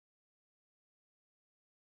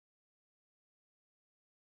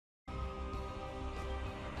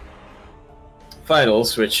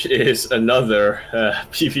finals, which is another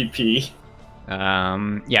PvP.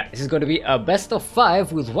 Yeah, this is going to be a best of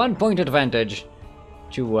 5 with 1 point advantage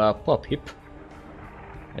to Pop Hip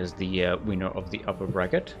as the winner of the upper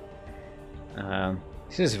bracket.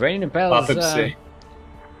 This is Rain and Pals.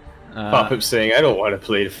 Pop Hip saying, I don't want to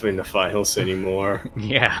play in the finals anymore.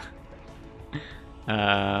 Yeah.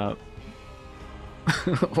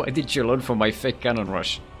 Why did you learn from my fake cannon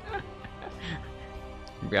rush?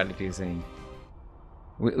 Reality is saying.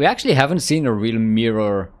 We actually haven't seen a real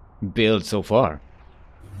mirror build so far,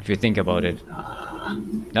 if you think about it.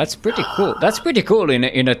 That's pretty cool. That's pretty cool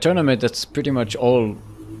in a tournament that's pretty much all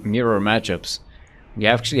mirror matchups. We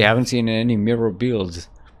actually haven't seen any mirror builds.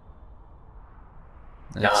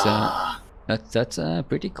 That's a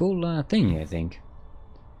pretty cool thing, I think.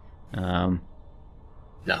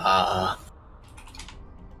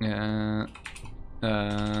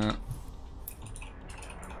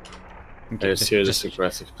 Okay, I just hear this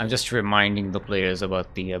aggressive. I'm just reminding the players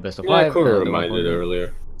about the best of 5. I could have reminded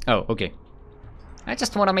earlier. Oh, okay. I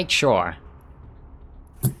just want to make sure.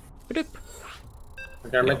 I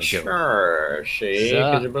gotta make sure, she,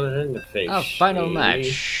 because your brother's in the face. Our final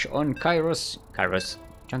match on Kairos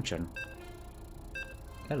Junction.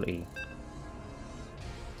 Ellie.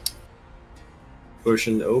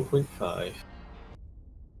 Version 0.5.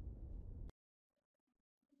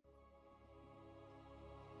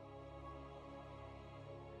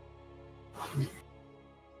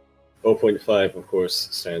 0.5, of course,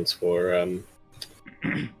 stands for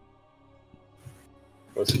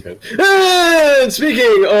what's it called? And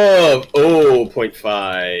speaking of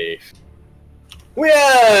 0.5, we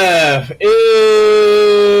have in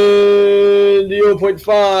the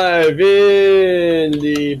 0.5 in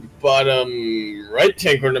the bottom right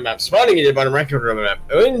hand corner of the map, spawning in the bottom right corner of the map,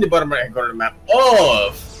 in the bottom right hand corner of the map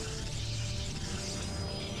of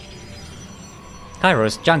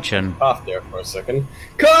Kairos Junction. Off there for a second.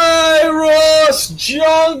 Kairos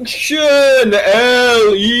Junction!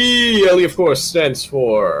 L-E! L-E, of course, stands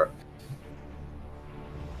for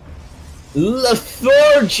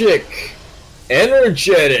lethargic,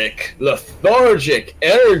 energetic. Lethargic,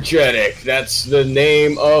 energetic. That's the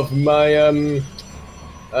name of my,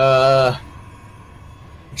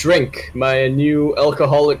 drink. My new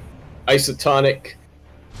alcoholic, isotonic,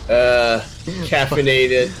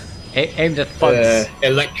 caffeinated, aimed at pugs.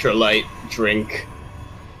 Electrolyte drink.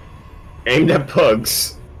 Aimed at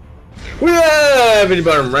pugs. We have in the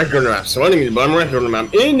bottom right corner map, surrounding the bottom right corner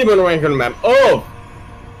map, in the bottom right corner map of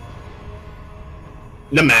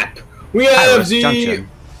the map. We have the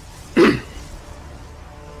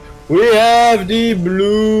we have the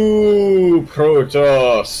blue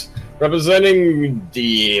Protoss representing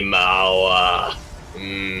the Mawa.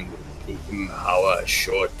 Mawa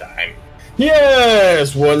short time.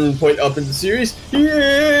 Yes, 1 point up in the series. He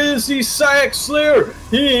is the Sayak Slayer.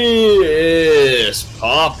 He is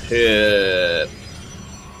Pop Hip.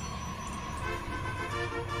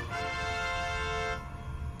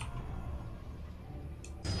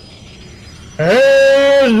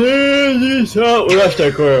 And in the top left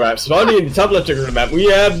corner map, spawning in the top left corner map, we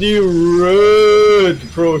have the Red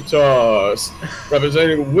Protoss,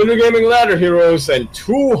 representing Winter Gaming Ladder Heroes and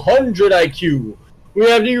 200 IQ. We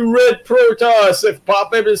have the Red Protoss. If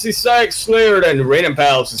Pop Hip is the Sayak Slayer, then Rain and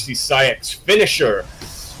Pals is the Sayak's finisher.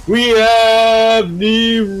 We have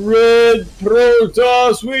the Red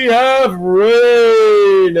Protoss. We have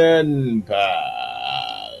Rain and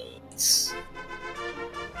Pals.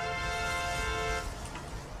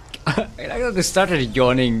 I like that they started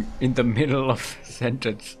yawning in the middle of a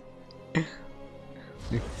sentence.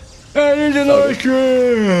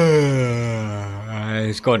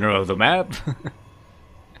 It's corner of the map.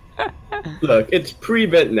 Look, it's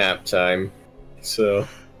pre-bed nap time, so...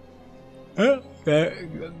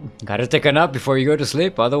 Gotta take a nap before you go to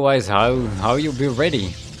sleep, otherwise how you'll be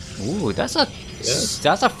ready. Ooh, that's a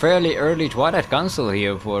fairly early Twilight Council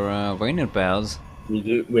here for Rain and Pals.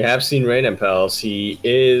 We have seen Rain and Pals. He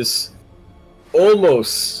is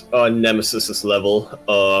almost on Nemesis's level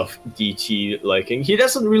of DT liking. He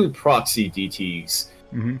doesn't really proxy DTs,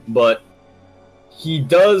 but he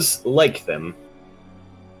does like them.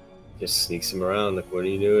 Just sneaks him around, like, what are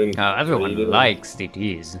you doing? Everyone likes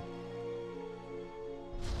DTs.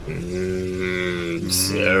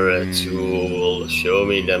 Zeratul, show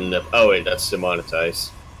me them. Oh wait, that's demonetized.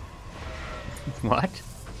 What?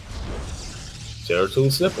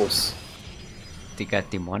 Zeratul's nipples. They got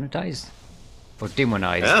demonetized? Or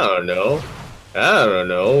demonized? I don't know.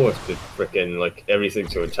 If the frickin' like everything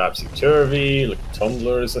to a topsy-turvy, like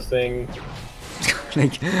Tumblr is a thing.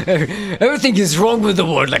 Like everything is wrong with the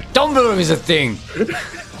world. Like Tumblr is a thing.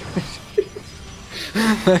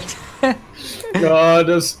 No,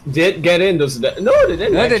 those did get in. Those no, they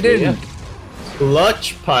didn't. No, they actually, didn't. yeah.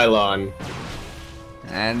 Clutch pylon.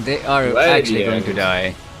 And they are Right at actually the going end. to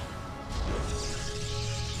die.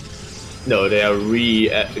 No, they are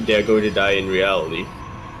they're going to die in reality.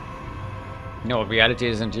 No, reality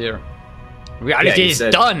isn't here. Reality you is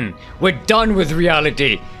said- done! We're done with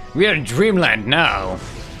reality! We are in dreamland now!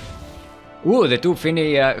 Ooh, the two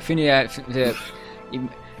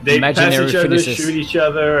They imaginary pass each other, finishes. shoot each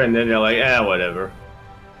other, and then they're like, whatever.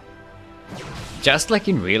 Just like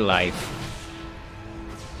in real life.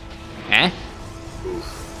 Eh?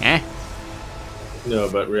 Eh? No,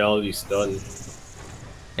 but reality's done.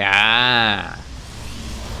 Yeah.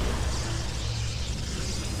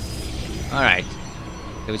 Alright.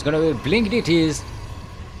 So it's gonna be blink DTs.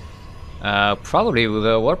 Probably with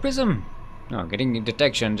a warp prism. No, getting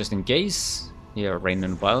detection just in case. Yeah, rain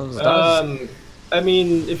and wells does. I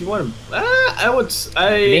mean, if you want to, I would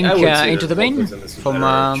Blink, I would say into the that vein Vulcanism is a from,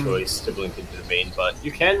 better choice to blink into the vein, but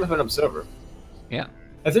you can with an observer. Yeah.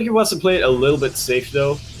 I think he wants to play it a little bit safe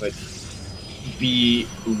though, like be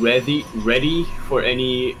ready for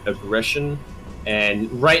any aggression,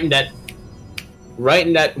 and right in that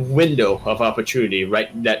window of opportunity,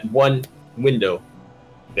 right in that one window,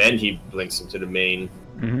 then he blinks into the main.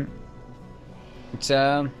 Mm-hmm. It's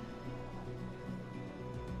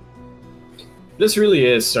This really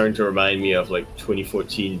is starting to remind me of like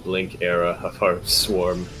 2014 Blink era of our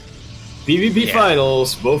Swarm. PvP Yeah.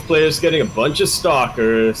 finals, both players getting a bunch of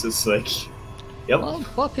stalkers. It's like, yep. well,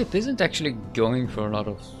 Pop-Pip isn't actually going for a lot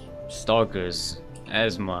of stalkers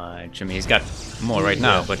as much. I mean, he's got more right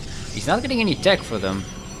now, Yeah. but he's not getting any tech for them.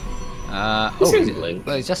 He's getting Blink.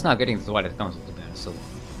 Well, he's just not getting the Twilight Council to bear, so...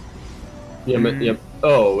 Yep.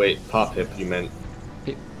 Oh wait, Pop Hip you meant.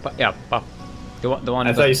 Yeah, Pop. The one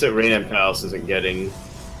I thought you said Rain and Palace isn't getting.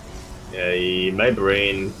 Yeah, my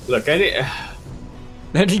brain. Look, I didn't.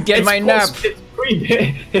 I didn't get my nap!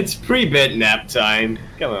 It's pre-bed nap time.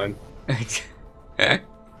 Come on. I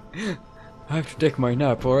have to take my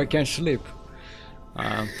nap or I can't sleep.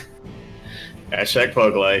 Hashtag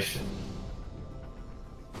Pug Life.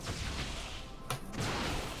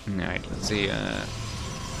 Alright, let's see.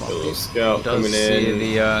 Little scout Does coming see in.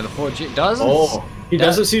 the 4G. Doesn't? Oh, he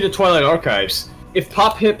doesn't see the Twilight Archives. If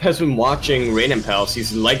Pop Hip has been watching Rain and Palace,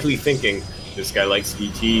 he's likely thinking, this guy likes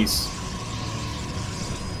DTs.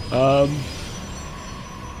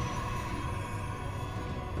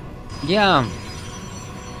 Yeah.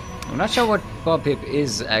 I'm not sure what Pop Hip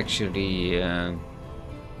is actually. To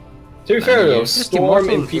be fair though, just Storm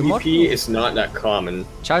in immortal- PvP immortal. is not that common.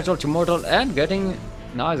 Charged Ultimortal and getting.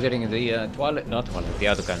 Now he's getting the Twilight. Not Twilight, the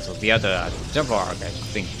other council. The other Templar Archives, I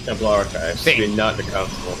think. Templar Archives, Thing. I mean, not the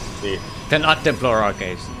Council. They're not Templar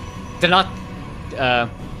Archives. They're not.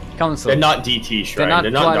 Council. They're not DT Shrine,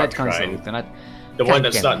 They're not Twilight Dark Council. Shrine. They're not. The one God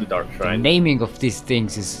that's damn not it. the Dark The Shrine. naming of these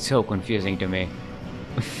things is so confusing to me.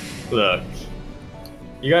 Look,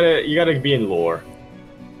 you gotta be in lore.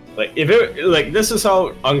 Like this is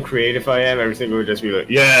how uncreative I am. Everything would just be like,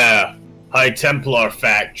 yeah, High Templar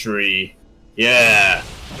factory, yeah,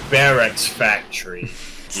 barracks factory,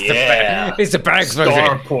 yeah, It's a barracks factory.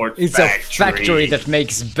 Starport It's factory. a factory that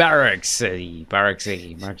makes barracks. Barracks.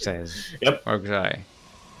 Mark says. Yep. All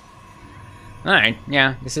right.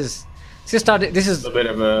 Yeah. This is a bit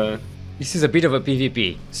of a. This is a bit of a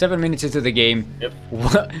PvP. 7 minutes into the game. Yep.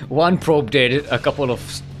 One probe dead, a couple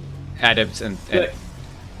of adepts, and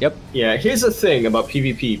yep. Yeah, here's the thing about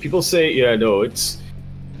PvP. People say, yeah, no, it's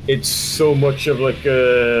so much of like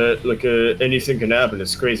a anything can happen.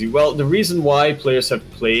 It's crazy. Well, the reason why players have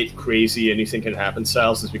played crazy anything can happen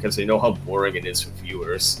styles is because they know how boring it is for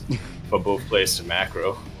viewers, for both players to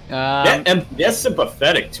macro. Yeah, and they're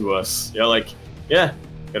sympathetic to us. You're like, yeah,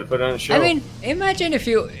 gotta put on a show. I mean, imagine if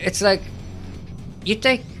it's like, you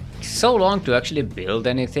take so long to actually build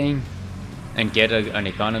anything and get an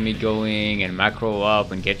economy going and macro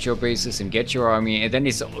up and get your bases and get your army, and then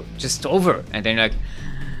it's just over. And then like,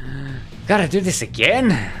 gotta do this again?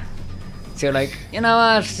 So you're like, you know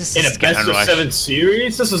what? This in is a best cannon of rush. 7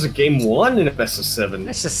 series, this is a game 1 in a best of 7.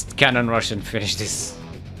 Let's just cannon rush and finish this.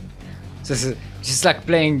 This is just like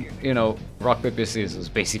playing, rock, paper, scissors,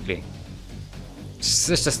 basically. Let's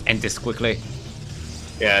just end this quickly.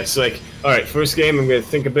 Yeah, it's like, alright, first game I'm gonna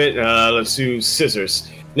think a bit, let's do scissors.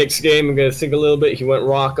 Next game I'm gonna think a little bit, he went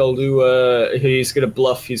rock, I'll do, he's gonna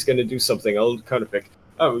bluff, he's gonna do something, I'll counter pick.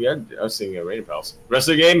 Oh yeah, I was thinking Rain and Palace. Rest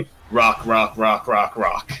of the game, rock, rock, rock, rock,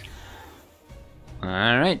 rock.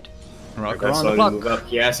 Alright. Rock That's around the how you move block. up.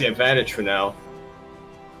 He has the advantage for now.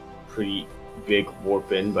 big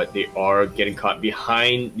warp in, but they are getting caught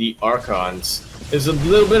behind the Archons. There's a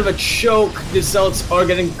little bit of a choke. The Zealots are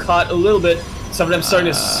getting caught a little bit. Some of them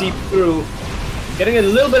starting to seep through. Getting a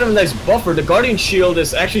little bit of a nice buffer. The Guardian Shield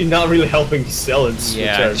is actually not really helping the Zealots.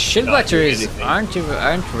 Yeah, Shield Watchers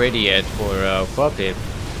aren't ready yet for Puppet.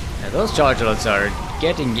 Those Chargelots are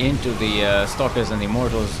getting into the Stalkers and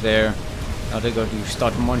Immortals there. Now they're going to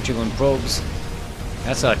start munching on probes.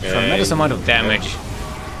 That's a tremendous amount of damage.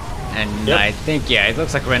 And I think, yeah, it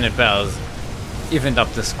looks like Rennet Bells evened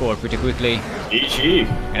up the score pretty quickly. GG.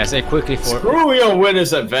 And I say quickly for... Screw your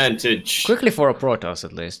winner's advantage. Quickly for a Protoss,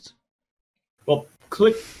 at least. Well,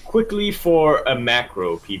 quickly for a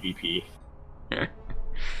macro PvP.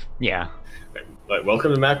 Yeah. Like,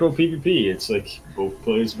 welcome to macro PvP. It's like both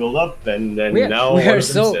players build up, and then we are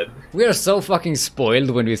so fucking spoiled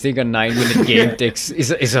when we think a 9-minute game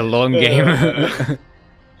is a long game.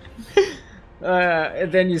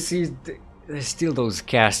 And then you see there's still those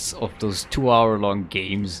casts of those 2-hour-long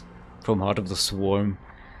games from Heart of the Swarm,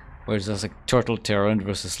 where it's just like Turtle Terran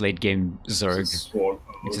versus late game Zerg.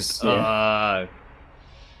 It's just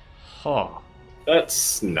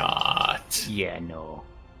That's not. Yeah, no.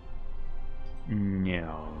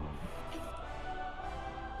 No.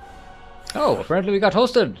 Oh, apparently we got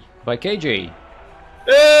hosted by KJ.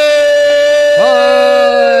 Hey!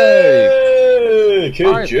 Hi!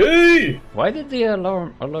 KJ! Why did the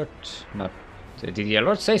alert not... Did the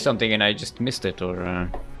alert say something and I just missed it, or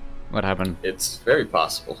what happened? It's very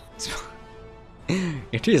possible.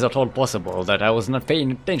 It is at all possible that I was not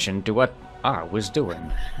paying attention to what I was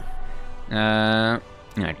doing. Alright,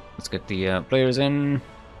 let's get the players in.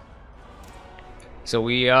 So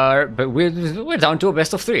we are, but we're down to a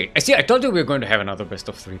best of 3. I see. I told you we were going to have another best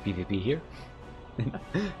of 3 PvP here,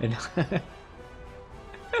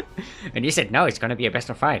 and you said no, it's going to be a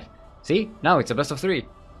best of 5. See, now it's a best of 3.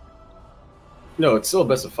 No, it's still a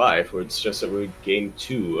best of 5. Where it's just that we're game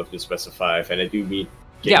 2 of this best of 5, and I do mean.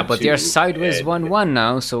 Yeah, but they're sideways 1-1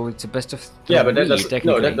 now, so it's a best of 3. Yeah, but that doesn't.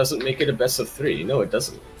 No, that doesn't make it a best of 3. No, it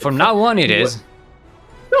doesn't. From now on, it is.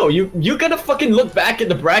 No, you gotta fucking look back at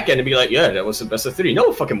the bracket and be like, yeah, that was the best of 3.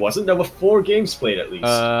 No, it fucking wasn't. There were 4 games played at least.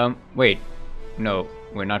 Wait, no,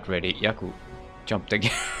 we're not ready. Yaku jumped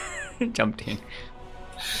again. Jumped in.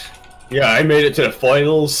 Yeah, I made it to the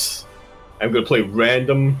finals. I'm gonna play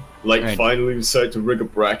random. Like, right. Finally decided to rig a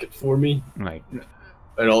bracket for me. Right.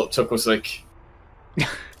 And all it took was like.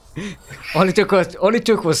 all it took was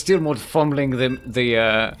Steelmold fumbling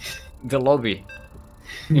the lobby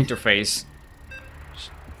interface.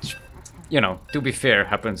 You know, to be fair,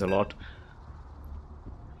 happens a lot.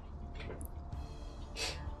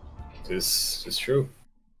 This is true.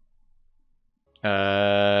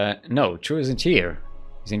 No, True isn't here.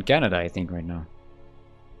 He's in Canada, I think, right now.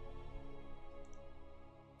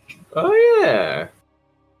 Oh yeah.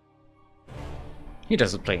 He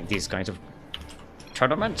doesn't play in these kinds of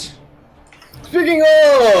tournaments. Speaking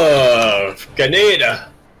of Canada,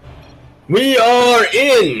 we are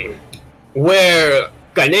in where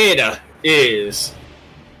Canada is.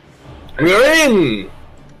 We are in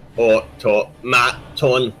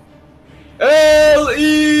Automaton.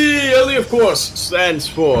 LE! LE, of course, stands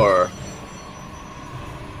for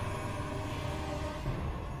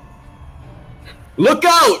Look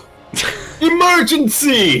out!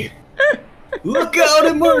 Emergency! Look out,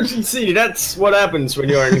 emergency! That's what happens when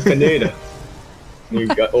you're in Canada. You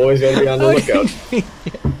always gotta be on the lookout.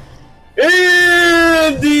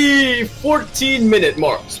 In the 14-minute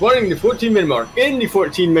mark, spawning the 14-minute mark, in the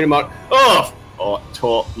 14-minute mark of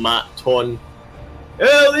Automaton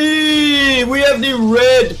LE, we have the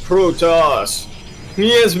red Protoss.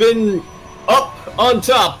 He has been up on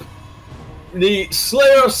top. The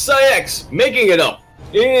Slayer of Syx making it up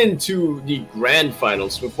into the grand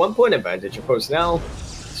finals with 1 point advantage. Of course, now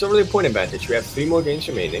it's not really a point advantage. We have 3 more games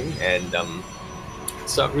remaining, and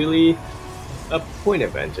it's not really a point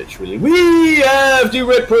advantage, really. We have the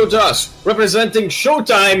red Protoss representing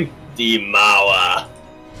Showtime, the Mawa.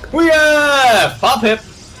 We have Pop Hip.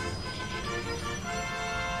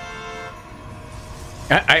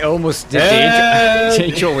 I almost did the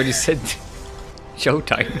intro when you said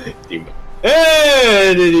Showtime.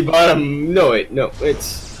 And in the bottom, no wait, no,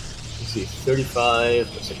 it's, let's see,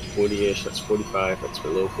 35, that's like 40-ish, that's 45, that's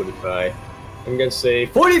below 45. I'm gonna say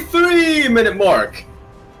 43-minute mark.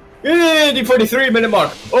 In the 43-minute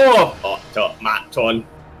mark of Automaton,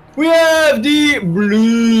 we have the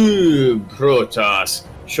blue Protoss,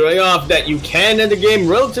 showing off that you can end the game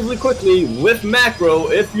relatively quickly with macro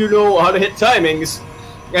if you know how to hit timings.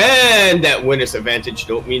 And that winner's advantage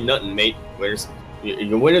don't mean nothing, mate.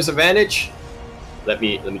 Your winner's advantage, let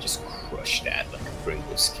me just crush that like a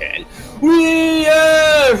Pringles can. We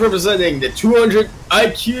are representing the 200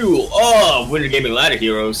 IQ of Winter Gaming Ladder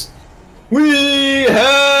Heroes. We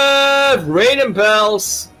have Rain and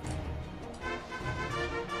Pals.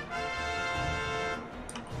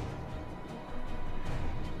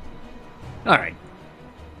 Alright.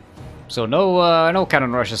 So no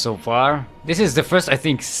cannon rushes so far. This is the first, I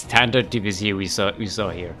think, standard TVC we saw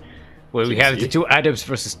here. Where we have the 2 Adepts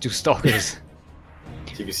versus 2 Stalkers.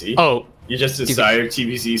 TVC? Oh. You just desire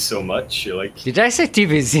TVC so much, you're like... Did I say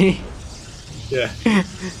TVC? Yeah.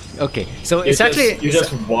 Okay, so it's actually... You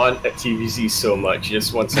just want a TVC so much, you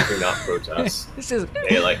just want something not Protoss. This is...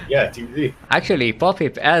 You're like, yeah, TVC. Actually,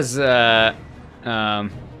 Pop-Hip has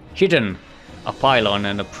hidden a pylon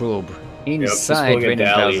and a probe inside Rain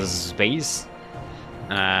and Pals' base.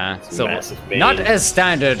 So, not as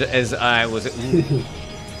standard as I was...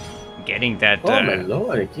 getting that... oh my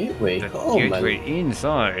lord, a gateway. Gateway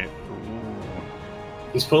inside.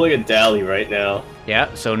 He's pulling a dally right now.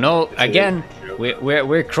 Yeah, so no, again,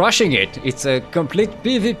 we're crushing it. It's a complete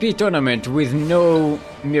PvP tournament with no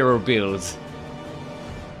mirror builds.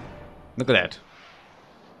 Look at that.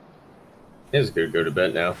 It's good, go to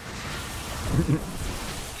bed now.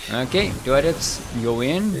 Okay, 2 Adepts go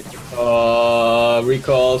in.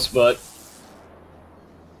 Recalls, but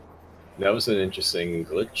that was an interesting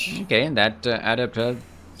glitch. Okay, and that Adept had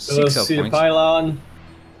 6 let's health see points. the pylon.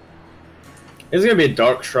 It's gonna be a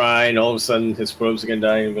dark shrine. All of a sudden, his probes are gonna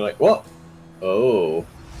die and be like, "What? Oh."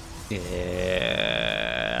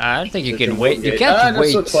 Yeah, I don't think you can wait. You can't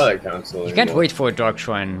wait. You can't wait for a dark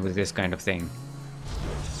shrine with this kind of thing.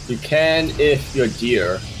 You can if you're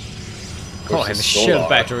deer. Oh, and the shield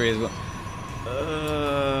battery as well.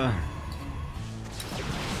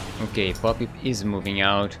 Okay, Poppy is moving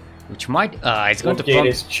out, which might. It's going to prompt.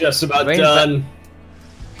 It's just about done.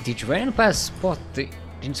 Did Rain Pass spot the?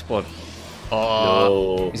 Didn't spot.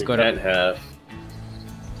 No, he's gonna have.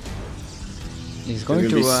 He's going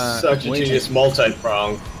to. Such a genius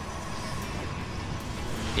multi-prong.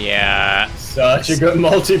 Yeah. Such a good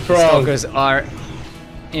multi-prong. Stalkers are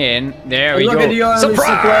in. There we go. The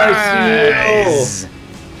surprise!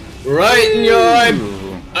 Right in your.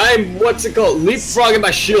 I'm what's it called? Leapfrogging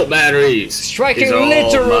my shield batteries. Striking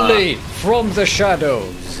literally from the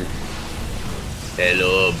shadows.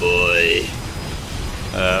 Hello, boy.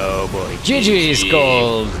 Oh boy, GG is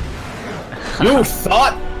called. You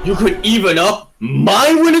thought you could even up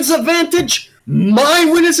my winner's advantage? My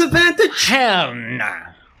winner's advantage? Hell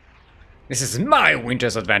nah. This is my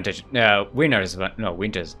winter's advantage. Winner's. No,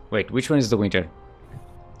 winter's. Wait, which one is the winter?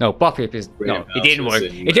 No, Pop-Hip is. No, it didn't work.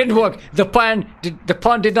 It didn't work. The plan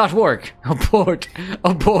did not work. Abort.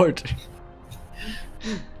 Abort.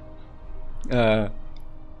 The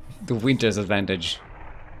winter's advantage.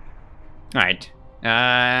 Alright.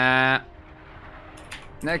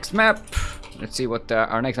 Next map. Let's see what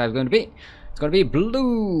our next map is going to be. It's going to be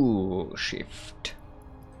Blue Shift.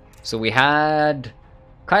 So we had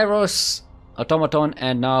Kairos, Automaton,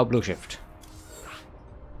 and now Blue Shift.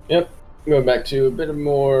 Yep. Going back to a bit of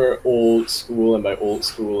more old school, and by old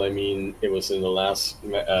school I mean it was in the last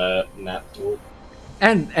map pool.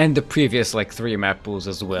 And the previous like 3 map pools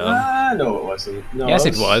as well. No it wasn't. No, yes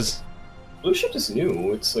it was. Blue Shift is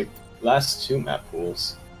new. It's like last 2 map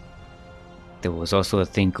pools. There was also a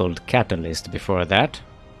thing called Catalyst before that.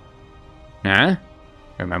 Huh?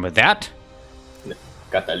 Remember that?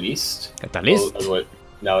 Catalyst? Catalyst? Oh,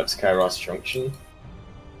 now it's Kairos Junction?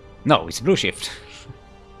 No, it's Blue Shift.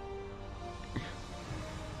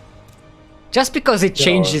 Just because it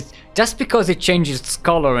changes its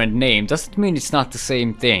color and name doesn't mean it's not the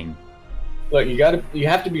same thing. Look, you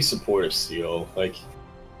have to be supportive, Steel. Like.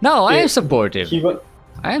 No, I am supportive.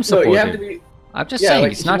 I am supportive. No, you have to be. I'm just saying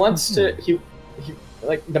like, it's not.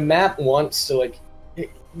 Like the map wants to like.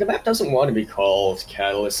 The map doesn't want to be called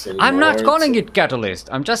Catalyst anymore. I'm not calling it Catalyst.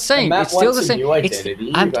 I'm just saying it's still the same. New identity.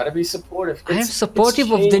 You gotta be supportive. I am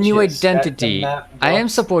supportive of the new identity. I am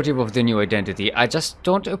supportive of the new identity. I just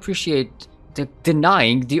don't appreciate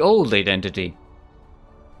denying the old identity.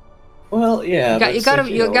 Well, yeah. You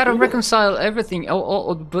gotta reconcile everything.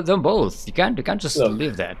 Them both. You can't just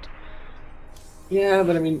leave that. Yeah,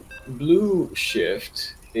 but I mean, Blue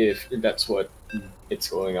Shift, if that's what it's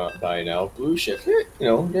going on by now. Blue Shift,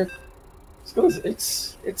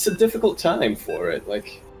 it's a difficult time for it.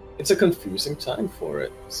 Like, it's a confusing time for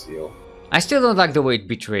it, Steel. I still don't like the way it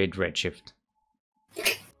betrayed Redshift.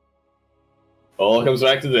 All comes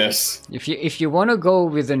back to this. If you want to go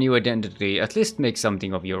with a new identity, at least make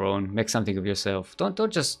something of your own. Make something of yourself.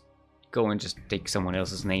 Don't just go and just take someone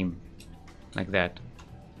else's name like that.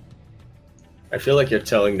 I feel like you're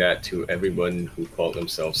telling that to everyone who called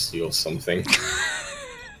themselves Steel something.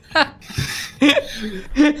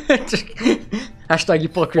 Hashtag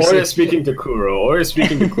hypocrisy. Or you're speaking to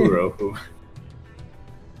Kuro, who...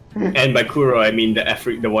 And by Kuro, I mean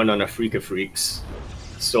the one on Afrika Freaks.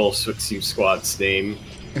 Stole Swixie Squad's name.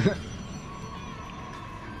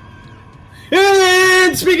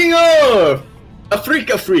 And speaking of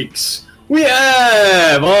Afrika Freaks, we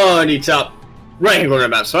have on the top right-hand corner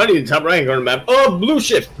map. So on the top right-hand corner map of Blue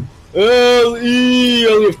Shift.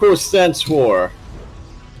 LE, of course, stands for...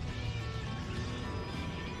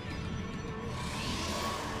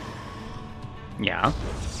 Yeah.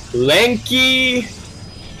 Lanky...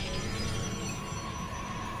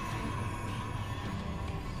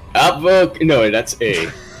 No, that's A.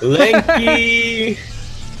 Lanky...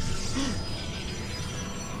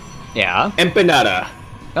 Yeah. Empanada.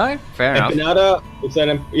 Alright, fair enough. Empanada, is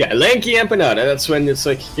that yeah, lanky empanada. That's when it's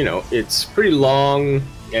like, you know, it's pretty long,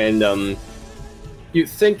 and you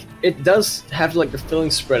think it does have like the filling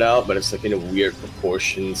spread out, but it's like in a weird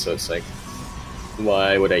proportion. So it's like,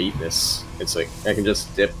 why would I eat this? It's like I can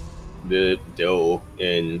just dip the dough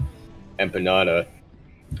in empanada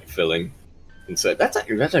filling, and so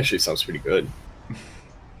that actually sounds pretty good.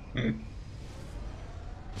 What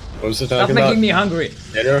was it talking about? Stop making me hungry.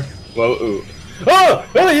 Dinner? Whoa, ooh. Oh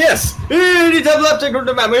yes! In the top left hand corner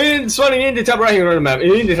of the map, in the top right hand corner of the map,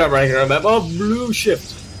 in the top right hand corner of the map of Blue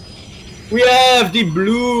Shift. We have the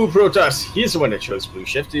Blue Protoss. He's the one that chose Blue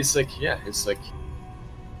Shift. He's like, yeah, it's like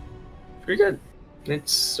pretty good.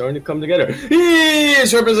 It's starting to come together. He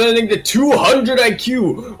is representing the 200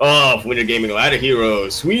 IQ of Winter Gaming Ladder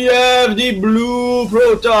Heroes. We have the Blue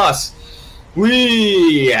Protoss.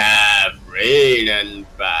 We have Rain and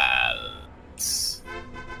Balance.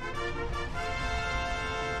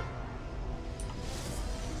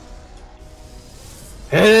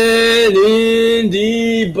 And in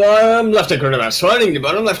the bottom left-hand corner map, surrounding the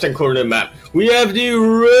bottom left-hand corner map, we have the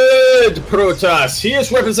Red Protoss. He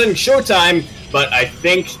is representing Showtime, but I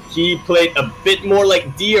think he played a bit more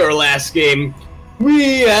like Deer last game.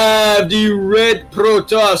 We have the Red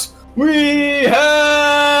Protoss. We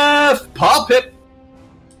have Pop Hip.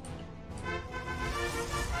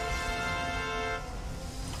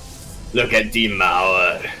 Look at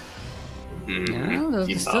Demour. Yeah,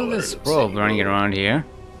 there's still this probe running around here.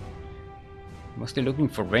 Mostly looking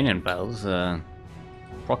for rain and bells,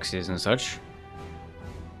 proxies and such.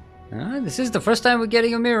 This is the first time we're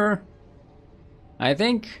getting a mirror. I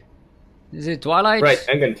think. Is it Twilight? Right,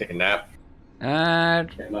 I'm gonna take a nap.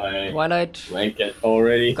 Get my Twilight blanket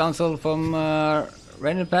already. Council from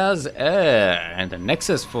Rain and Paz, and the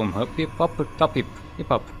Nexus from Hip Hop.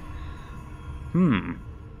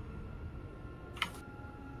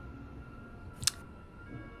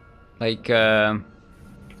 Like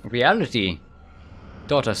reality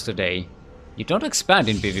taught us today, you don't expand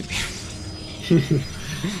in PvP.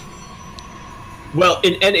 Well,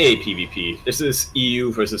 in NA PvP, this is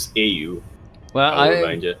EU versus AU. Well, I'll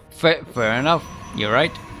remind you. Fair enough, you're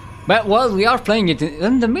right. But while we are playing it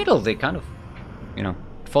in the middle, they kind of, you know,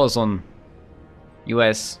 falls on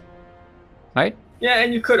US, right? Yeah,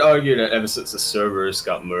 and you could argue that ever since the servers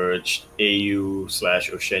got merged,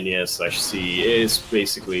 AU/Oceania/C is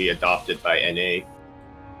basically adopted by NA.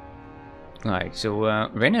 Right, so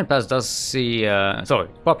Rain and Pass does see,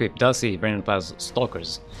 Pop-Hip does see Rain and Pass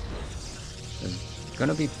Stalkers.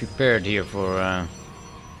 Gonna be prepared here for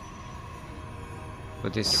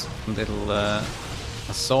this little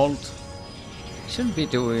assault. Shouldn't be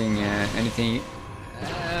doing anything.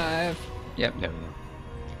 Yep, there we go.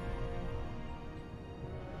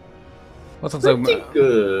 Both of them,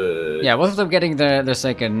 good. Yeah, both of them getting their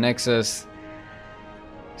second Nexus.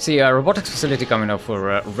 See, a robotics facility coming up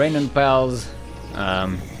for Rain and Pals.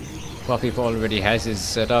 Pop-Hip already has his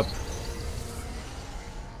set up.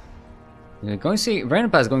 We're going to see Rain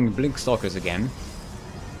and Pals going to blink Stalkers again.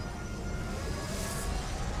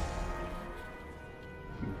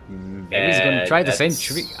 Maybe he's going to try the same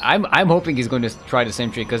trick. I'm hoping he's going to try the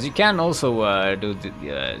same trick, because you can also do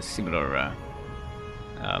the similar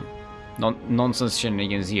nonsense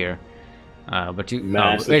shenanigans here. But you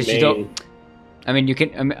don't. I mean, you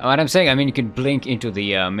can. What I'm saying, I mean, you can blink into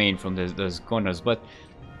the main from those corners. But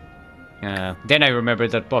then I remember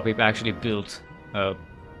that Pop-Hip actually built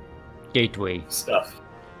gateway stuff.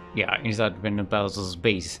 Yeah, inside Rain and Pals'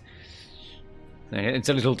 base. It's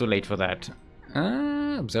a little too late for that.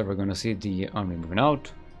 Observer gonna see the army moving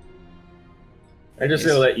out. I'm just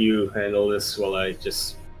gonna let you handle this while I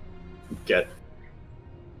just get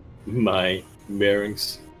my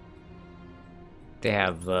bearings. They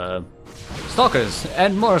have stalkers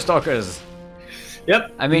and more stalkers.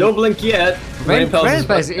 Yep. I mean, no blink yet.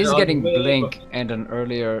 Rainpals is getting blink and an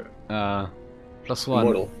earlier +1.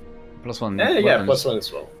 Immortal. +1. Yeah, +1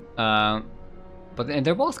 as well. But and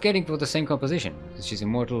they're both getting to the same composition. She's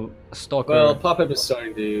immortal, stalker. Well, Pop-Up is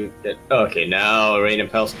starting to get. Okay, now Rain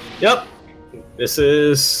and Pulse. Yep. This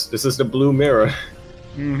is the blue mirror.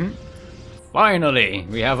 Finally,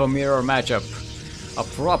 we have a mirror matchup, a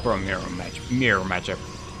proper mirror matchup.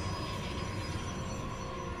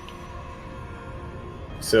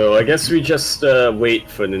 So I guess we just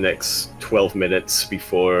wait for the next 12 minutes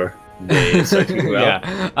before they start to move out.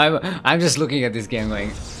 Yeah, I'm just looking at this game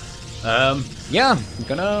going, yeah,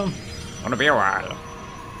 gonna be a while.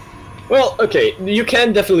 Well, okay, you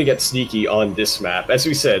can definitely get sneaky on this map. As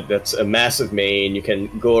we said, that's a massive main. You can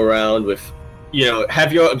go around with, you know,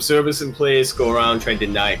 have your observers in place, go around, try and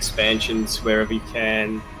deny expansions wherever you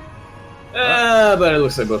can. But it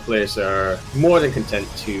looks like both players are more than content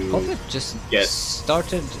to just get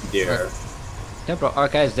started their Temporal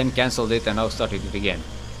Archives, then cancelled it, and now started it again.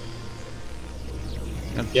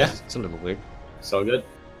 Yeah, it's a little weird. It's all good.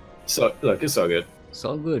 So look, it's all good. It's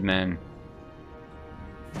all good, man.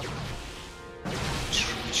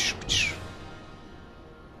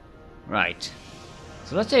 Right.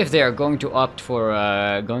 So let's say if they are going to opt for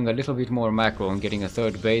going a little bit more macro and getting a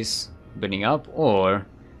third base building up, or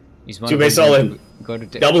is one 2 base all in.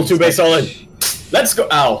 Double 2 base all in. Let's go.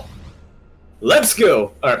 Ow. Let's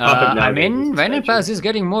go. All right, pop it now. I mean, Rainpals is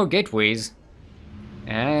getting more gateways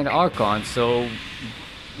and Archon, so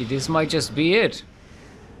this might just be it.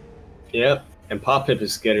 Yep. And Pop-Pip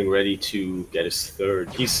is getting ready to get his third.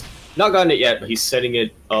 He's not gotten it yet, but he's setting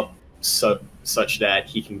it up such that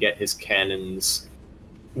he can get his cannons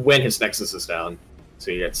when his Nexus is down.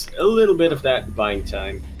 So he gets a little bit of that buying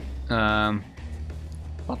time.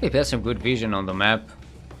 Pop-Pip has some good vision on the map.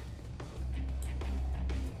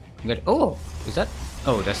 Oh, is that?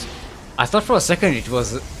 Oh, that's... I thought for a second it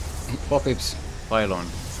was Pop-Pip's pylon.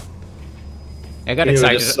 I got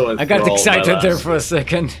excited. I got excited there for a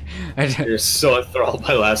second. You're so enthralled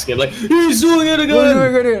by last game. Like, he's doing it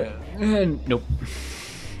again! Nope.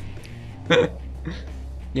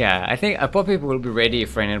 Yeah, I think Pop-Pip will be ready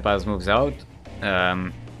if Rainpals moves out.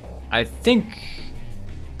 I think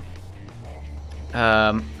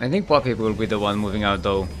Pop-Pip will be the one moving out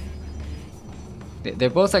though. They're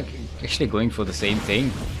both like actually going for the same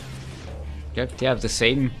thing. They have the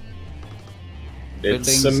same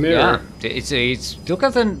buildings. It's a mirror. Yeah, it's look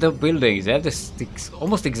at the buildings. They have this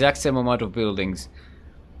almost exact same amount of buildings.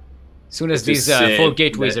 As soon as these 4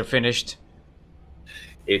 gateways are finished.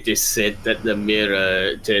 It is said that the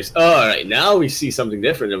mirror is... Alright, now we see something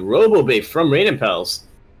different. A Robo-Bait from Rain and Pals.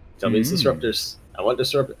 Tell me it's disruptors. I want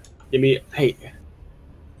disruptors. Give me... Hey.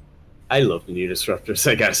 I love the new disruptors,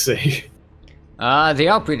 I gotta say. They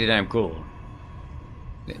are pretty damn cool.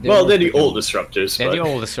 They're the old disruptors. They're the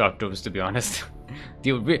old disruptors, to be honest.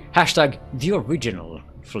 Hashtag the original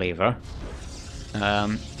flavor.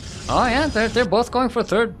 Oh yeah, they're both going for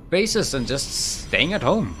third bases and just staying at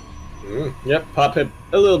home. Yep, Pop-Pip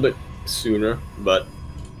a little bit sooner, but...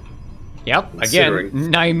 Yep, again,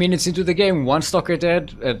 9 minutes into the game, 1 stalker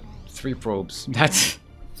dead, 3 probes. That's...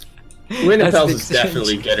 Rainpals is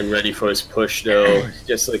definitely getting ready for his push, though.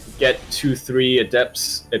 Just like get 2-3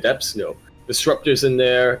 adepts, no. Disruptors in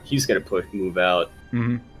there, he's gonna move out.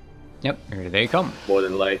 Yep, here they come. More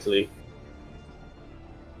than likely.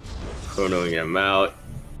 Chronoing him out.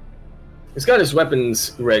 He's got his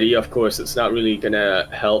weapons ready, of course. It's not really gonna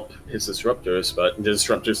help his disruptors, but the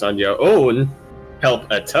disruptors on their own help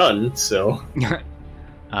a ton, so...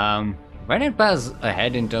 Rainpals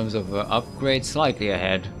ahead in terms of upgrades, slightly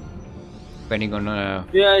ahead. Depending on...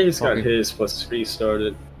 yeah, he's got his +3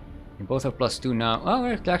 started. They both have +2 now.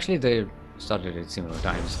 Oh, actually they started at similar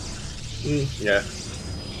times. Yeah.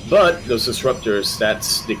 But those disruptors,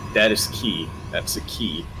 that is key. That's the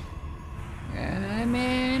key. I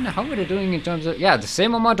mean, how are they doing in terms of... Yeah, the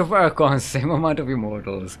same amount of Archons, same amount of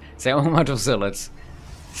Immortals, same amount of Zealots.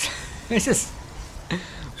 This is...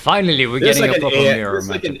 Finally, we're getting a proper mirror matchup. It's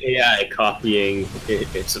like an AI copying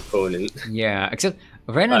its opponent. Yeah, except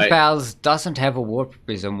Rainpals doesn't have a Warp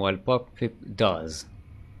Prism while Pop-Pip does.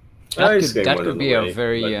 That could be a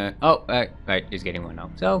very... right, he's getting one now.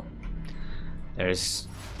 So, there's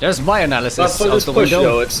my analysis but for this the push, window.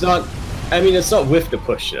 Though, it's not... I mean, it's not with the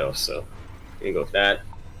push, though, so... You can go with that.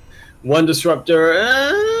 One disruptor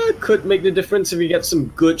could make the difference if you get some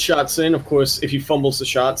good shots in. Of course, if he fumbles the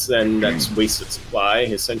shots, then that's wasted supply,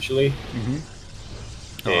 essentially.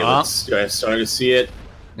 Okay, let's start to see it.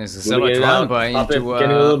 There's a Zealot run by into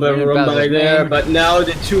getting a little bit of a run by there, but now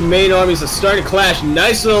the 2 main armies are starting to clash.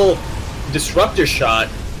 Nice little disruptor shot,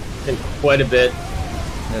 and quite a bit.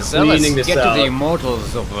 So let's cleaning get this to out. the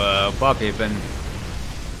immortals of Popip and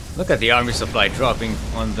look at the army supply dropping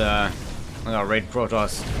on our raid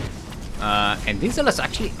Protoss. And these zealots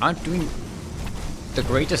actually aren't doing the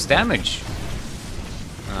greatest damage.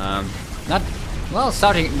 Not well.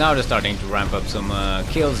 Now they're starting to ramp up some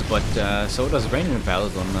kills, but so does Raining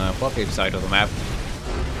Pals on Popip's side of the map.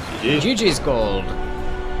 GG's gold.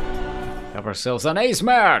 Have ourselves an ace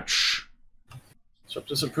match. It's up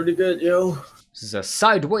to some pretty good, yo. This is a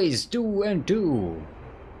sideways do and do,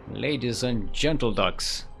 ladies and gentle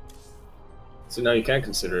ducks. So now you can't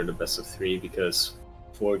consider it a best of 3 because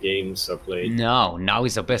 4 games are played. No, now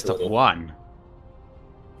it's a best of 1.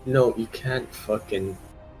 No, you can't fucking.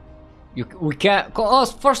 We can't.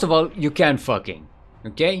 First of all, you can fucking.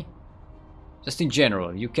 Okay? Just in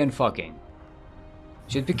general, you can fucking.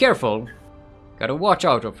 Should be careful. Gotta watch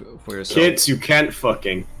out for yourself. Kids, you can't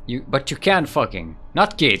fucking. But you can fucking.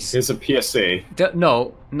 Not kids. Here's a PSA.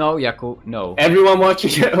 No, Yaku, no. Everyone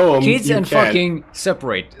watching at home. Kids and can't. fucking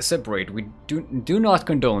separate. We do not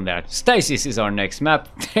condone that. Stasis is our next map.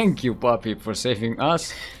 Thank you, Poppy, for saving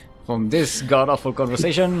us from this god-awful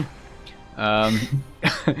conversation.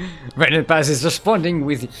 Reddit Pass is responding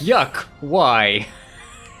with yuck. Why?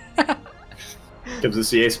 Gives us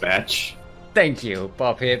the ace match. Thank you,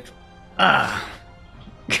 Poppy.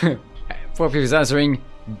 Poppy is answering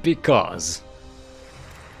because.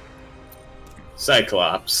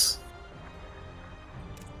 Cyclops.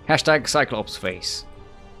 Hashtag Cyclops face.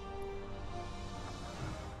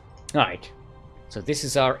 Alright. So this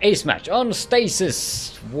is our ace match on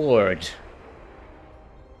Stasis Ward.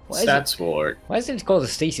 Stats Ward. Why is it called a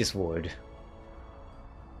Stasis Ward?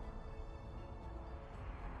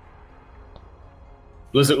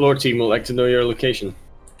 Blizzard Lore team would like to know your location.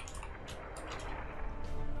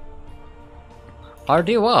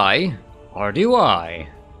 RDY.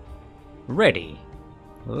 Ready.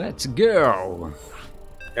 Let's go.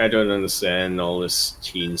 I don't understand all this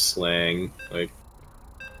teen slang. Like,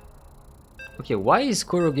 okay, why is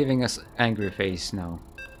Kuro giving us angry face now?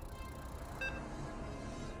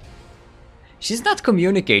 She's not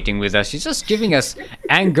communicating with us, she's just giving us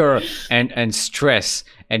anger and stress.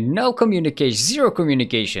 And no communication, zero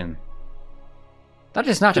communication. That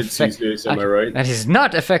is not effective. Am I right? That is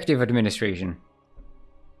not effective administration.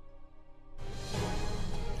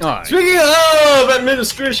 Alright. Speaking of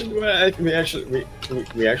administration, we actually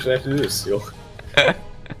have to do this, yo.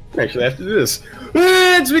 We actually have to do this.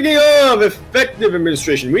 And speaking of effective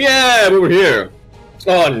administration, we have over here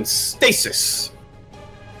on Stasis.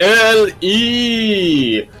 LE.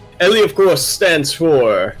 LE, of course, stands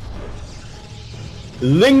for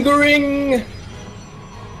Lingering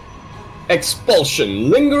Expulsion.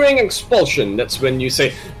 Lingering Expulsion. That's when you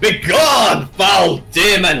say, "Begone, foul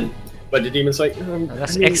demon!" But the demon's like,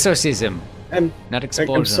 that's exorcism, not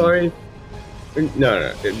expulsion. I'm sorry.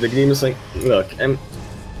 No. The demon's like, look, I'm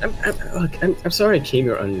sorry I came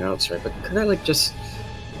here unannounced, right? But could I just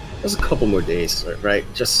a couple more days, right?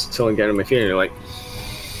 Just till I get on my feet. And you're like,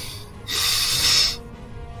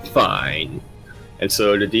 fine. And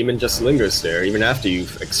so the demon just lingers there even after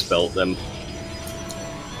you've expelled them.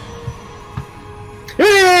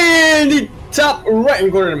 And the top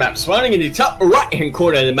right-hand corner of the map, spawning in the top right-hand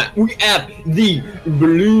corner of the map, we have the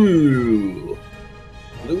blue.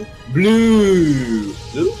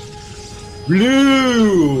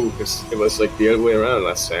 Because it was like the other way around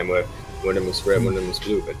last time, where one of them was red, one of them was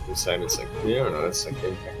blue, but this time it's like, I don't know, it's like,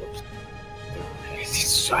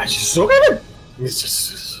 it's just so good. It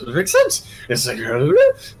just makes sense. It's like,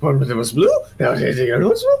 one of them was blue, now the other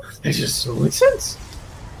was blue. It just so makes sense.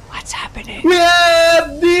 What's happening? We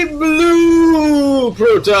have the blue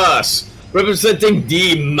Protoss representing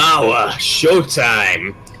the Mawa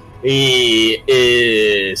Showtime. He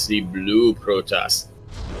is the blue Protoss.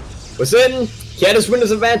 What's in? He had his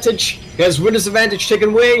winner's advantage. He has winner's advantage taken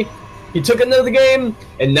away. He took another game,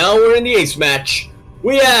 and now we're in the ace match.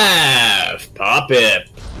 We have Popip.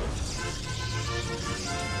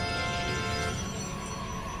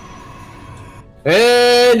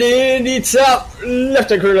 And in the top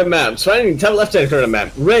left-hand corner of the map, finding the top left-hand corner of the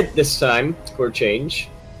map, red this time, for change,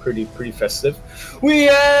 pretty festive. We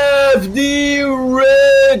have the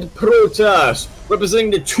red Protoss, representing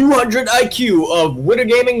the 200 IQ of Winter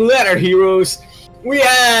Gaming Ladder Heroes. We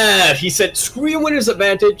have, he said, screw your winner's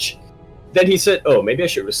advantage. Then he said, oh, maybe I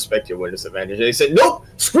should respect your winner's advantage. And he said, nope,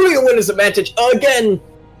 screw your winner's advantage again,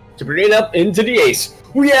 to bring it up into the ace.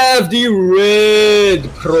 We have the red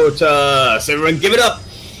Protoss. Everyone give it up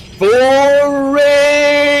for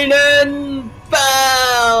Rain and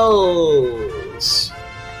Pals.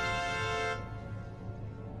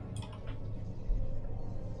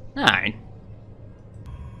 Alright.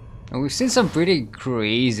 we've seen some pretty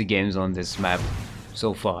crazy games on this map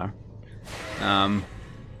so far.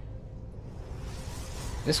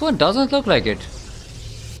 This one doesn't look like it.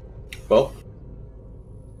 Well,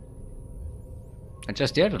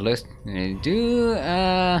 Just yet, at least. Do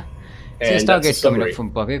and Stargate's coming up summary.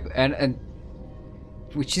 from Puppy, and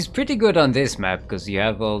which is pretty good on this map because you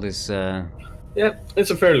have all this. Yeah,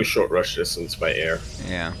 it's a fairly short rush distance by air.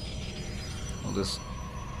 Yeah, all this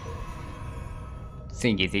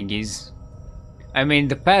thingies. I mean,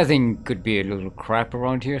 the pathing could be a little crap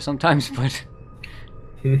around here sometimes, but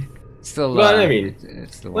still. Well, I mean,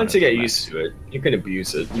 it's the once you get used to it, you can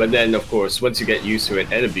abuse it. But then, of course, once you get used to it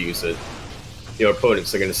and abuse it, your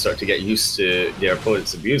opponents are going to start to get used to their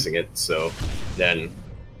opponents abusing it. So then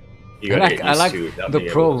you got to get used to not the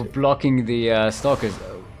being pro able to. blocking the stalkers.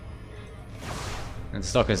 And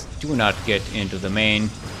stalkers do not get into the main.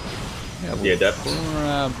 Yeah, The adept.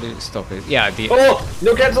 Probably stalkers. Yeah, the Oh,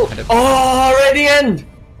 no cancel! Oh, right at the end!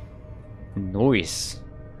 noise.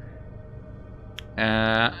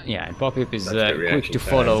 Yeah, and Pop-Up is That's the quick reaction to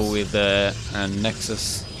follow times. with a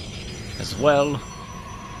Nexus as well.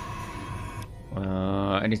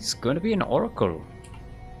 And it's going to be an Oracle.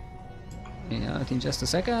 Yeah, in just a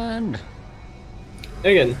second.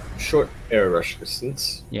 Again, short air rush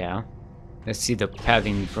distance. Yeah. Let's see the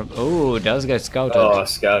pathing from. Oh, it does get scouted. Oh,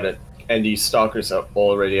 scout it. And these stalkers are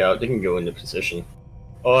already out. They can go into position.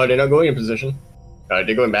 Oh, they're not going in position.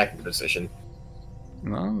 They're going back into position.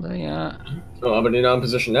 Well, they, Oh, but they're not in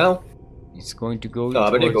position now. it's going to go No,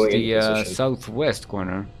 but they're towards going the into position. southwest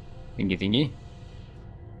corner. Thingy.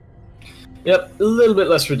 Yep, a little bit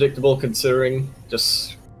less predictable considering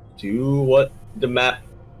just do what the map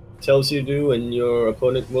tells you to do and your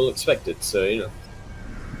opponent will expect it, so you know.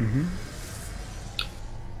 Mm-hmm.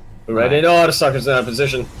 Right in. Oh, the stalkers are not in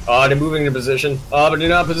position. Oh, they're moving into position. Oh, but they're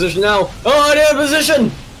not in position now. Oh, they're in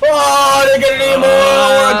position! Oh, they're getting even more!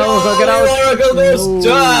 Oracle, get out! Oracle goes No.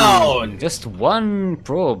 down! Just one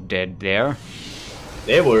probe dead there.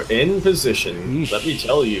 They were in position, Yeesh. let me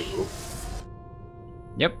tell you.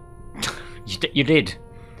 Yep. You did.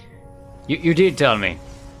 You did tell me.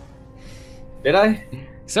 Did I?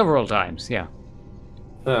 Several times, yeah.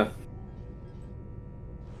 Huh.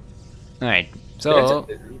 Alright, so...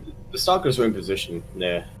 The stalkers were in position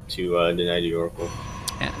there to deny the Oracle.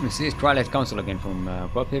 Yeah, we see Twilight Council again from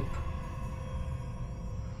Pop-Hip.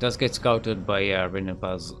 Does get scouted by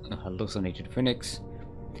Renenpal's hallucinated Phoenix.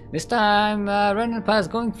 This time, Renenpal's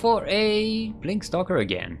going for a Blink Stalker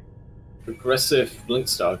again. Progressive blink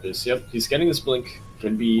stalkers. Yep, he's getting this blink.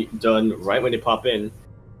 Can be done right when they pop in.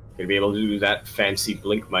 Gonna be able to do that fancy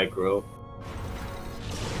blink micro.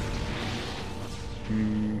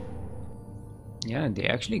 Yeah, they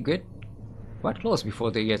actually get quite close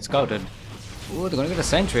before they get scouted. Oh, they're gonna get a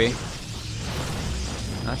sentry.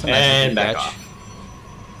 That's a nice And little back catch.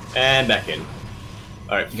 off. And back in.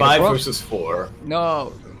 Alright, You 5 get a probe? versus 4.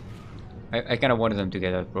 No! I kind of wanted them to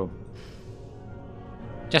get that probe.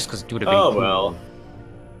 Just because it would have been Oh cool. well.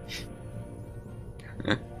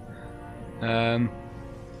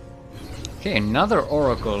 Okay, another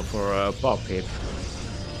Oracle for Pop-Hip.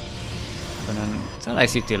 It's a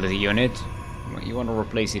nice utility unit. You want to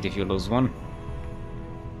replace it if you lose one.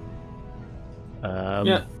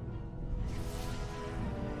 Yeah.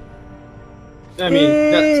 I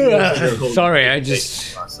mean, that's the whole Sorry, I thinking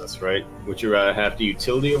just- process, right? Would you rather have the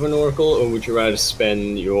utility of an Oracle, or would you rather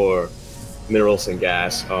spend your minerals and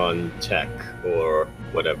gas on tech or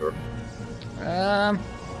whatever?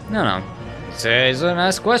 No. It's a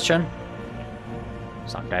nice question.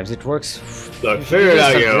 Sometimes it works. Look, figure it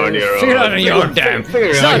out on your own. Figure it out on your own, damn. Figure it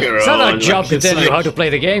It's out not, on your it's not own. our job to It's tell you like- how to play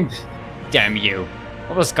the game. Damn you.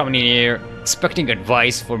 I was coming in here expecting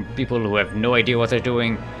advice from people who have no idea what they're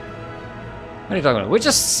doing. What are you talking about? We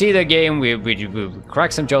just see the game, we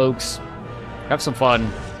crack some jokes, have some fun.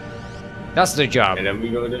 That's the job. And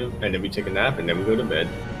then we take a nap, and then we go to bed.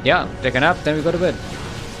 Yeah, take a nap, then we go to bed.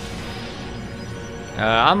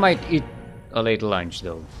 I might eat a late lunch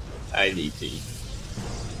though. I need to eat.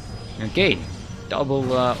 Okay,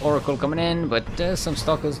 double Oracle coming in, but there's some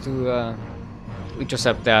stalkers to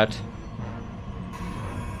intercept that.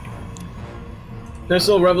 There's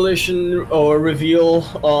no revelation or reveal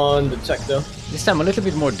on the tech though. This time a little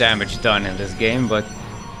bit more damage done in this game, but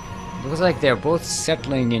it looks like they're both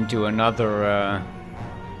settling into another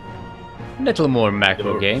little more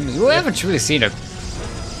macro game. We haven't really seen a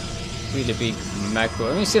really big macro.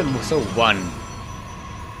 I mean, we saw one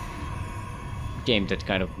game that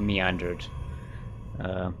kind of meandered.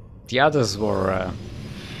 The others were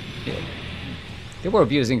they were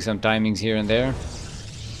abusing some timings here and there.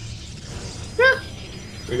 Yeah.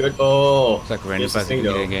 We good. Oh, It's like random here's the thing,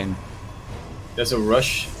 though. again. There's a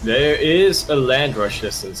rush. There is a land rush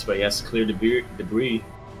distance, but he has to clear debris.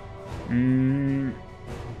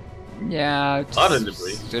 Yeah. A lot of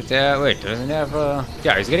debris. Wait, doesn't he have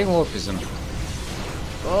yeah, he's getting warpism.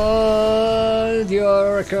 Oh, the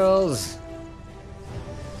oracles!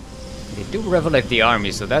 They do revelate the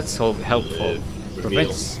army, so that's helpful.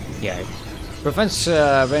 Prevents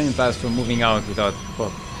Raining Pass from moving out without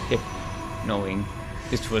hip knowing.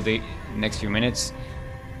 Just for the next few minutes.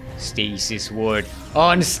 Stasis ward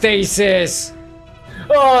on stasis!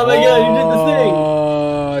 Oh my god, you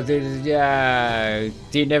did the thing! Yeah,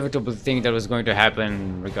 the inevitable thing that was going to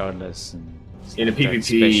happen regardless. In a PvP,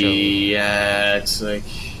 special. Yeah, it's like...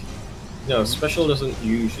 No, special doesn't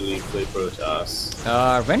usually play Protoss.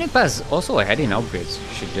 Raining Pass also ahead in upgrades,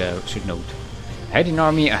 should note. Ahead in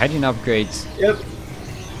army, ahead in upgrades. Yep.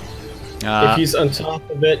 If he's on top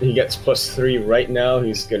of it, he gets +3 right now,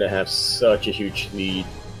 he's gonna have such a huge lead.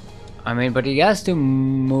 I mean, but he has to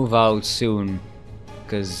move out soon.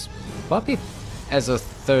 Because Poppy has a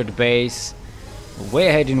third base, way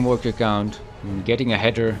ahead in worker count, getting a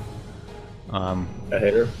header. A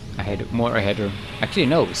header? More a header. Actually,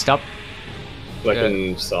 no, stop. Like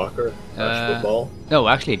in soccer? Football? No,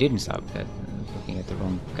 actually, it didn't stop. That looking at the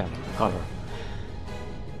wrong color.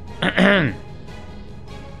 I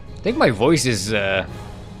think my voice is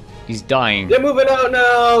dying. They're moving out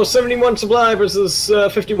now! 71 supply versus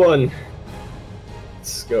 51.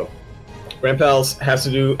 Let's go. Rampals has to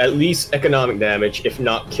do at least economic damage, if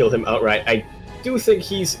not kill him outright. I do think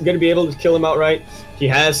he's going to be able to kill him outright. He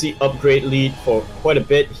has the upgrade lead for quite a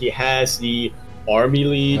bit. He has the army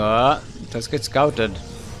lead. Let's get scouted.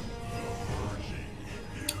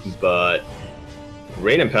 But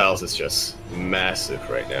Rain and Pals is just massive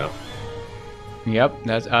right now. Yep,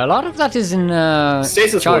 that's a lot of that is in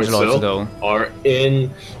Stasis charge wards loads though. Are in.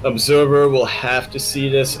 Observer will have to see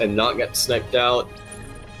this and not get sniped out.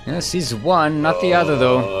 Yes, he's one, not the other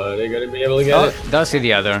though. They're gonna be able to get it. Does see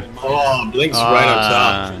the other. Oh, Blink's right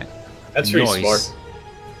on top. That's pretty smart.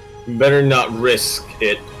 Better not risk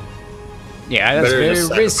it. Yeah, that's Better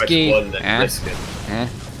very risky. One than risk it.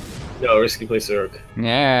 No, risky play Zerg.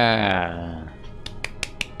 Yeah.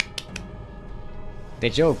 The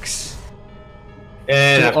jokes.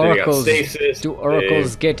 And after oracles, stasis, do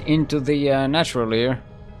oracles get into the natural here?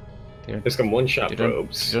 There's some one-shot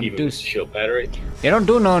probes, even with shield battery. They don't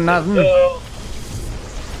do nothing.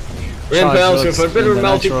 Rampals gonna put a bit of a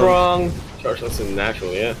multi-prong. Chargeless in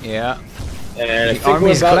natural, yeah. Yeah. And I think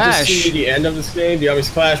we're about to see the end of this game. The armies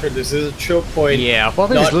clash, but this is a choke point. Yeah,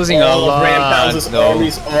 Poppy is losing a lot. Rampals'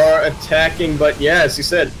 armies are attacking, but yeah, as you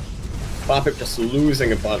said, Poppy just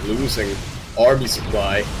losing upon losing army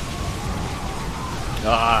supply.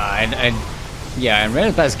 And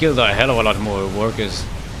Rampals Pass killed a hell of a lot more workers.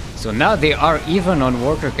 So now they are even on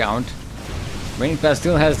worker count. Rain Pass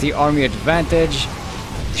still has the army advantage.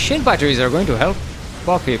 The shield batteries are going to help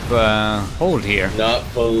Poppy hold here. Not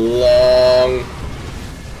for long.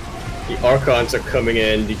 The Archons are coming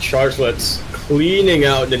in. The Chargelets cleaning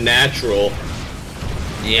out the natural.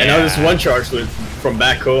 Yeah. And now this one Chargelet from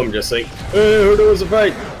back home just like, hey, who knows the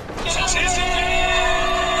fight?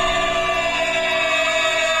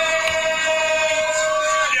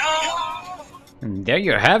 And there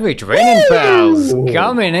you have it, Raining Pals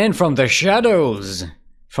coming in from the shadows,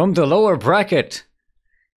 from the lower bracket.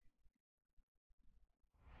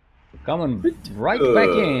 Coming right back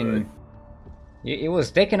in. It was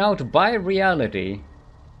taken out by reality.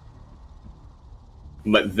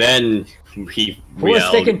 But then who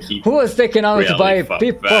was taken out by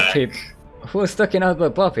Pop-Hip? Who was taken out by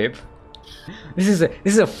Pop-Hip? This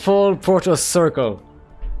is a full Protoss circle.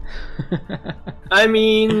 I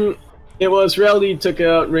mean, it was Reality took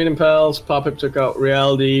out Rain and Pals, Pop-Hip took out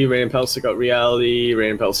Reality, Rain and Pals took out Reality, Rain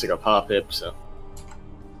and Pals took out Pop-Hip, so...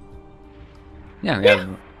 Yeah, we have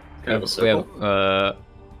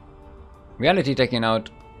Reality taking out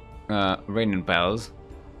Rain and Pals,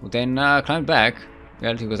 then climbed back.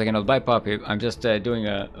 Reality was taken out by Pop-Hip. I'm just doing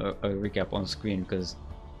a recap on screen because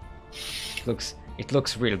it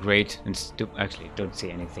looks real great, and actually don't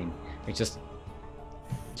see anything. It just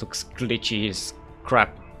looks glitchy as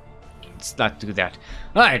crap. Let's not do that.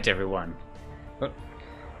 Alright, everyone. But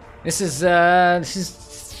this is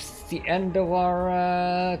the end of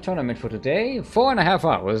our tournament for today. 4.5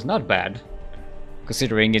 hours, not bad.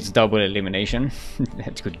 Considering it's double elimination.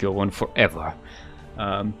 That could go on forever.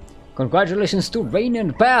 Congratulations to Rain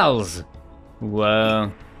and Pals, who,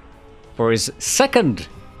 for his second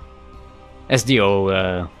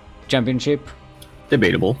SDO championship.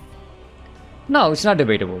 Debatable. No, it's not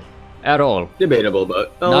debatable. At all. Debatable,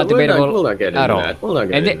 but not debatable we'll not get into at all. that. We'll not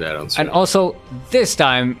get into that on screen. And also, this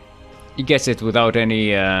time, he gets it without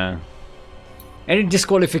any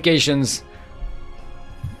disqualifications.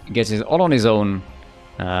 He gets it all on his own.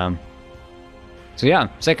 So yeah,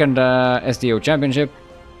 second SDO championship.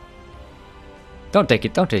 Don't take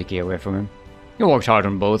it away from him. You worked hard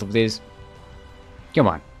on both of these. Come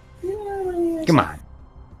on. Come on.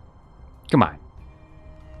 Come on.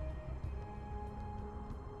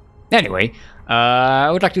 Anyway,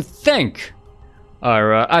 I would like to thank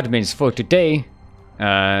our admins for today.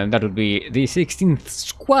 That would be the 16th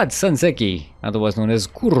Squad Sanseki, otherwise known as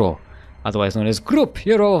Kuro, otherwise known as Group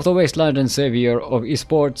Hero of the Wasteland and Savior of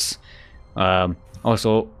Esports.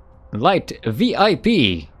 Also, Light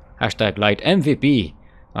VIP, hashtag Light MVP,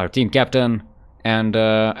 our team captain and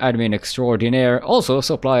admin extraordinaire, also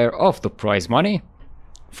supplier of the prize money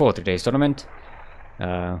for today's tournament,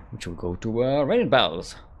 which will go to Rain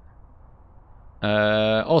Bells.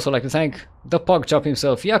 Also like to thank the Pogchop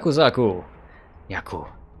himself, Yakuzaku. Yaku.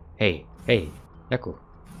 Hey, Yaku.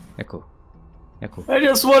 I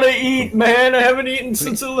just want to eat, man. I haven't eaten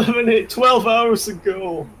since 12 hours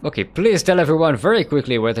ago. Okay, please tell everyone very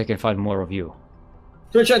quickly where they can find more of you.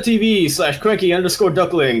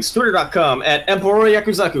 Twitch.tv/CranKy_Ducklings, Twitter.com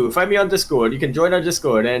 @EmperorYakuzaku. Find me on Discord. You can join our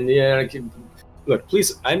Discord, and yeah, look,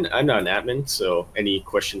 please. I'm not an admin, so any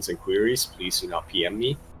questions and queries, please do not PM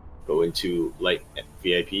me. Go into Light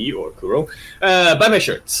VIP or Kuro. Buy my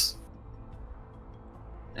shirts.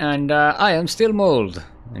 And I am Steelmold,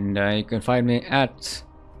 and you can find me at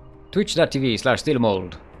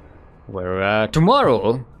twitch.tv/Steelmold, where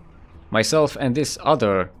tomorrow, myself and this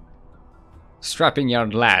other strapping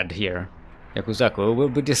young lad here, Yakuzaku, will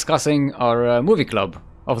be discussing our movie club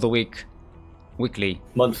of the week, monthly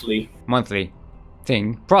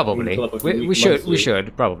thing, probably. We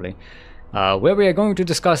should probably, where we are going to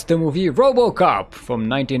discuss the movie RoboCop from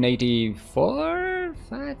 1984,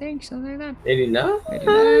 I think, something like that. 89.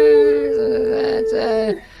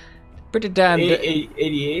 That's pretty damn.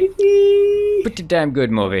 88. Pretty damn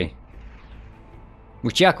good movie,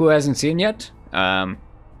 which Yaku hasn't seen yet.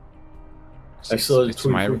 I saw it's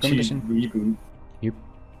my recommendation. Reboot. Yep.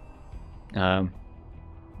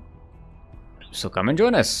 So come and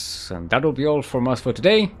join us, and that will be all from us for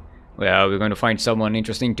today. Well, we're going to find someone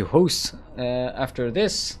interesting to host after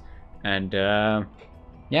this, and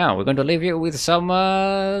yeah, we're going to leave you with some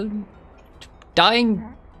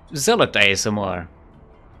dying zealot ASMR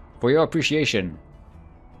for your appreciation.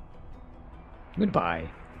 Goodbye.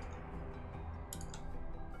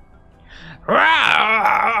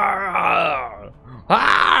 Ah!